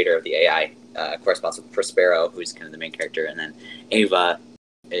creator of the AI, corresponds with Prospero, who's kind of the main character, and then Ava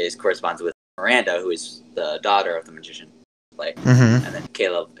corresponds with Miranda, who is the daughter of the magician. And then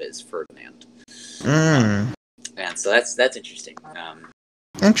Caleb is Ferdinand. And so that's interesting.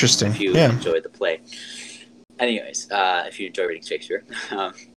 Interesting. If you enjoy the play. Anyways, if you enjoy reading Shakespeare.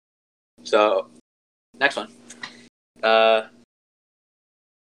 So, next one.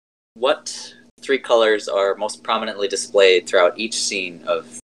 What 3 colors are most prominently displayed throughout each scene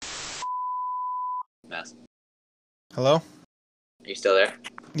of Mass? Hello? Are you still there?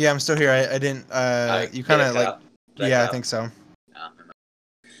 Yeah, I'm still here. I didn't. You kind of like. Yeah, I think so.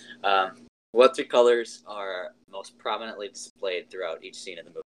 What 3 colors are most prominently displayed throughout each scene of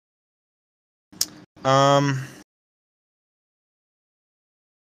the movie?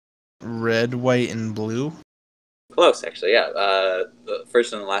 Red, white, and blue. Close, actually. Yeah. The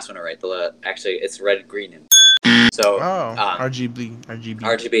first and the last one are right. Actually, it's red, green, and so. RGB.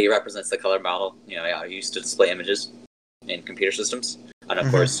 RGB represents the color model. Used to display images in computer systems, and of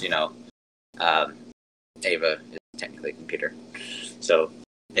course, Ava is technically a computer, so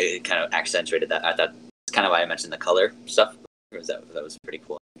it kind of accentuated that. I thought it's kind of why I mentioned the color stuff. Because that was pretty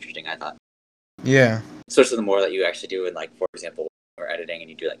cool, interesting. I thought. Yeah. Especially the more that you actually do in, like, for example, or editing, and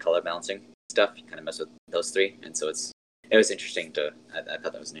you do like color balancing stuff, you kind of mess with those 3, and so it was interesting to. I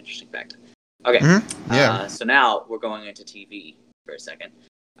thought that was an interesting fact. Okay. Yeah. So now we're going into TV for a second.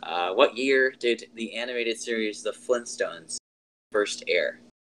 What year did the animated series The Flintstones first air?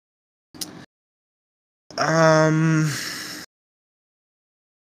 I'm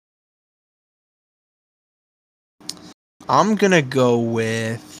gonna go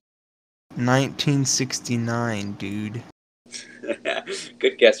with 1969, dude.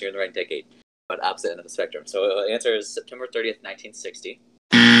 Good guess. You're in the right decade, but opposite end of the spectrum. So the answer is September 30th, 1960.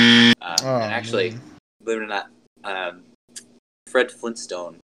 And actually, believe it or not, Fred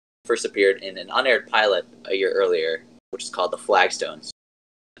Flintstone first appeared in an unaired pilot a year earlier, which is called The Flagstones.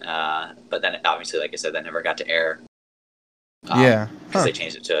 But then, obviously, like I said, that never got to air. Because they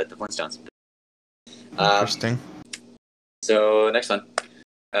changed it to The Flintstones. Interesting. So, next one.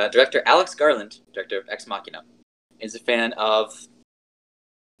 Director Alex Garland, director of Ex Machina, is a fan of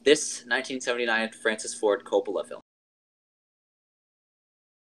this 1979 Francis Ford Coppola film.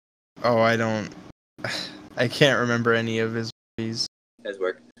 Oh, I can't remember any of his movies. His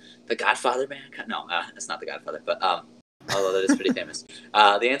work. The Godfather, man? No, it's not The Godfather, but although that is pretty famous.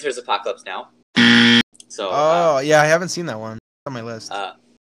 The answer is Apocalypse Now. So, yeah, I haven't seen that one. It's on my list.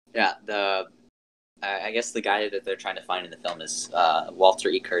 Yeah, I guess the guy that they're trying to find in the film is Walter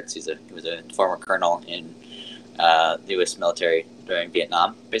E. Kurtz. He was a former colonel in the U.S. military during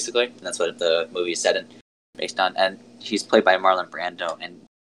Vietnam, basically, and that's what the movie is set in, based on. And he's played by Marlon Brando. And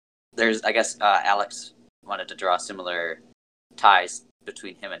there's, I guess, Alex wanted to draw similar ties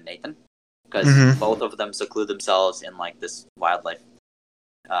between him and Nathan, because both of them seclude themselves in like this wildlife,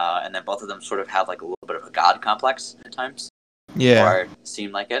 and then both of them sort of have like a little bit of a god complex at times, or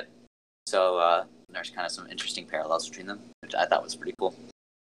seem like it. So there's kind of some interesting parallels between them, which I thought was pretty cool.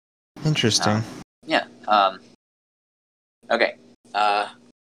 Interesting. Yeah. Okay. Let's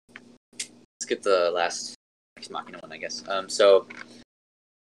get the last Ex Machina one, I guess.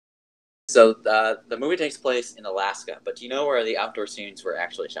 So the movie takes place in Alaska, but do you know where the outdoor scenes were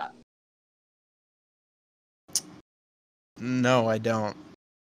actually shot? No, I don't.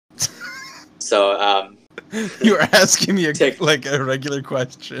 So you were asking me like a regular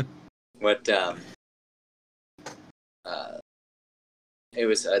question. What it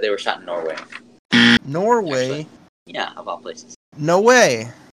was they were shot in Norway. Norway? Actually. Yeah, of all places. No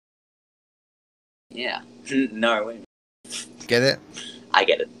way. Yeah. Norway. Get it? I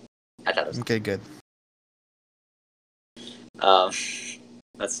get it. I thought it was okay, good.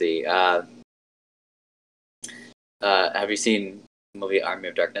 Let's see. Have you seen the movie Army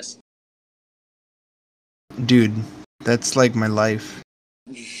of Darkness? Dude, that's like my life.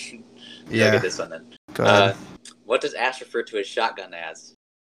 Yeah. Look at this one then. Go ahead. What does Ash refer to his shotgun as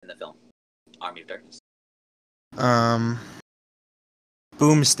in the film Army of Darkness?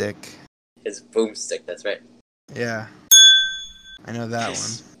 Boomstick. His boomstick, that's right. Yeah. I know that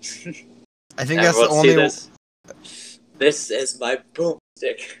one. I think that's the only one. This is my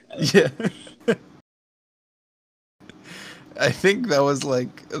boomstick. Yeah. I think that was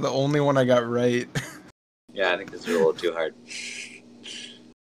like the only one I got right. Yeah, I think this is a little too hard.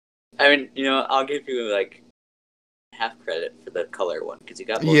 I mean, I'll give you like half credit for the color one because you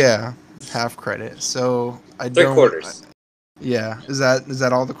got both. Yeah, half credit. So I don't. 3/4. Yeah, is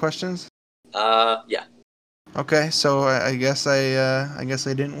that all the questions? Yeah. Okay, so I guess I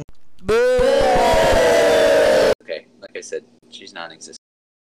didn't. Okay, like I said, she's non-existent.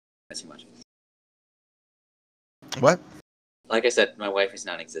 That's too much. What? Like I said, my wife is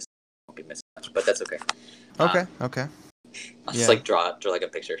non-existent. Won't be missing much, but that's okay. Okay. I'll just like draw like a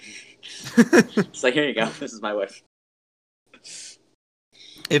picture. It's like, here you go. This is my wife.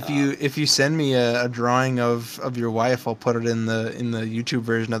 If you send me a drawing of your wife, I'll put it in the YouTube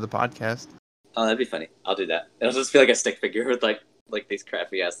version of the podcast. Oh, that'd be funny. I'll do that. It'll just be like a stick figure with like these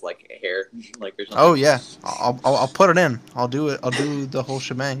crappy ass like hair like or something. Oh yeah, I'll put it in. I'll do it. I'll do the whole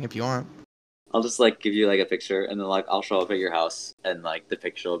shebang if you want. I'll just like give you like a picture, and then like I'll show up at your house, and like the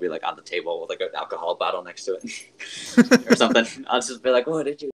picture will be like on the table with like an alcohol bottle next to it or something. I'll just be like, "What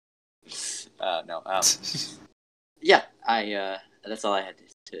did you?" No. Yeah, that's all I had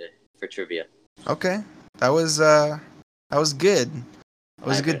for trivia. Okay, that was good. It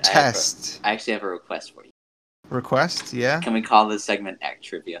was a good test. I actually have a request for you. Request? Yeah. Can we call this segment Act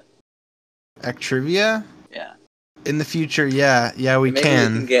Trivia? Act Trivia? Yeah. In the future, yeah, we maybe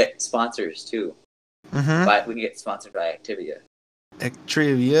can. We can get sponsors too. Mm-hmm. But we can get sponsored by Activia.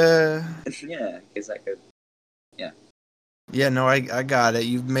 Activia. Yeah, because I could. Yeah. Yeah, no, I got it.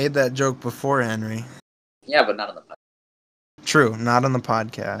 You've made that joke before, Henry. Yeah, but not on the podcast. True, not on the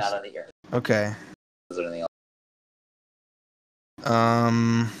podcast. Not on the air. Okay. Was there anything else?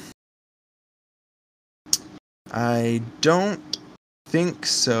 I don't think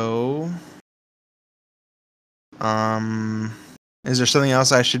so. Is there something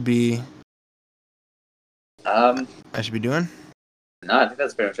else I should be doing? No, I think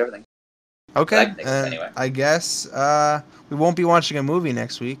that's pretty much everything. Okay. Anyway. I guess we won't be watching a movie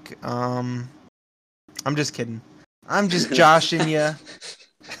next week. I'm just kidding. I'm just joshing you.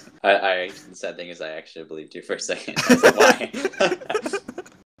 The sad thing is I actually believed you for a second. I was like,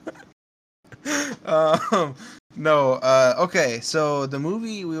 why? No. Okay. So the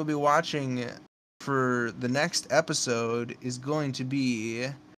movie we will be watching for the next episode is going to be,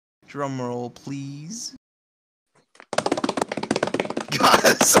 drumroll please. God,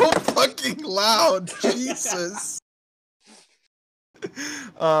 that's so fucking loud. Jesus.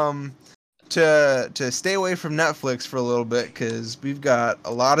 To stay away from Netflix for a little bit because we've got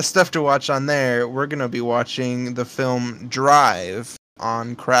a lot of stuff to watch on there. We're gonna be watching the film Drive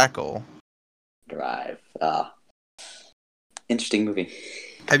on Crackle. Drive. Interesting movie.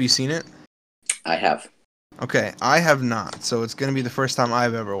 Have you seen it? I have. Okay, I have not, so it's gonna be the first time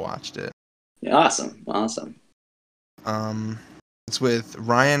I've ever watched it. Awesome. It's with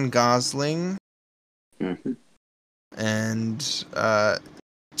Ryan Gosling, Mm-hmm. and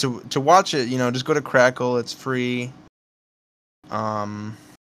to watch it, just go to Crackle. It's free. Yeah.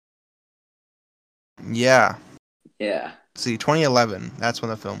 Yeah. See, 2011. That's when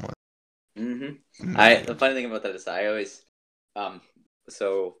the film was Mm-hmm. The made. funny thing about that is I always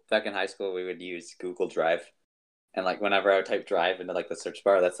so back in high school we would use Google Drive. And like whenever I would type Drive into like the search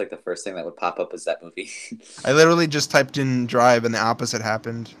bar, that's like the first thing that would pop up is that movie. I literally just typed in Drive, and the opposite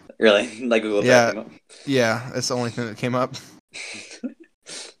happened. Really? Like Google Drive Yeah, came up? yeah. That's the only thing that came up.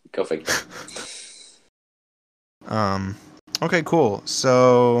 Go figure. Um. Okay, cool.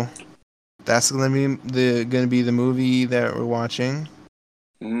 So that's gonna be the movie that we're watching.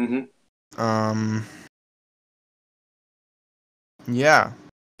 Mm-hmm. Um. Yeah.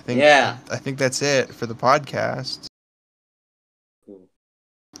 I think Yeah. I think that's it for the podcast. Cool.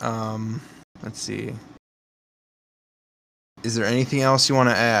 Let's see. Is there anything else you want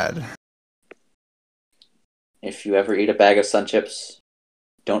to add? If you ever eat a bag of Sun Chips,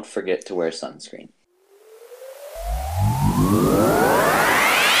 don't forget to wear sunscreen.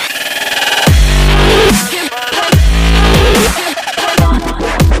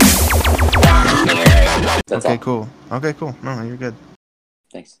 That's Okay, all. cool. Okay, cool. No, you're good.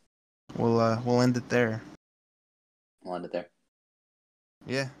 Thanks. We'll end it there. I'll end it there.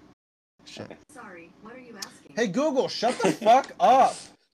 Yeah. Shit. Okay. Sorry, what are you asking? Hey Google, shut the fuck up.